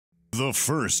The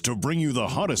first to bring you the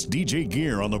hottest DJ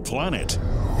gear on the planet.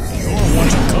 You're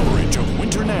watching coverage of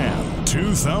Winter NAMM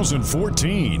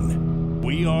 2014.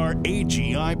 We are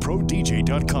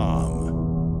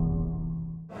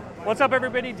agiprodj.com. What's up,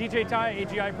 everybody? DJ Ty,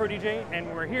 agiprodj, and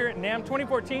we're here at NAMM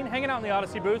 2014, hanging out in the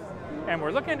ODYSSEY booth, and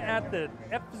we're looking at the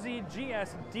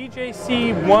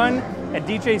FZGSDJC1 and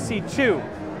DJC2.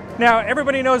 Now,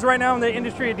 everybody knows right now in the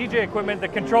industry of DJ equipment, the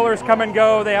controllers come and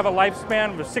go. They have a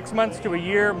lifespan of 6 months to a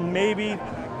year, maybe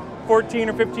 14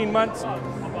 or 15 months.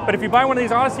 But if you buy one of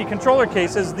these ODYSSEY controller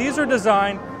cases, these are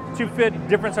designed to fit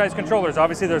different size controllers.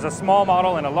 Obviously, there's a small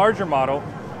model and a larger model,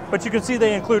 but you can see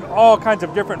they include all kinds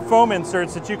of different foam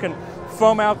inserts that you can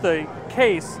foam out the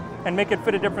case and make it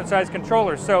fit a different size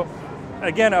controller. So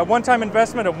again, a one-time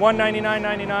investment of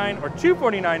 $199.99 or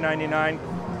 $249.99,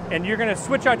 and you're going to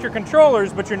switch out your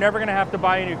controllers, but you're never going to have to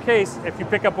buy a new case if you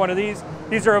pick up one of these.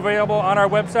 These are available on our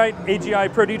website,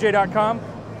 agiprodj.com.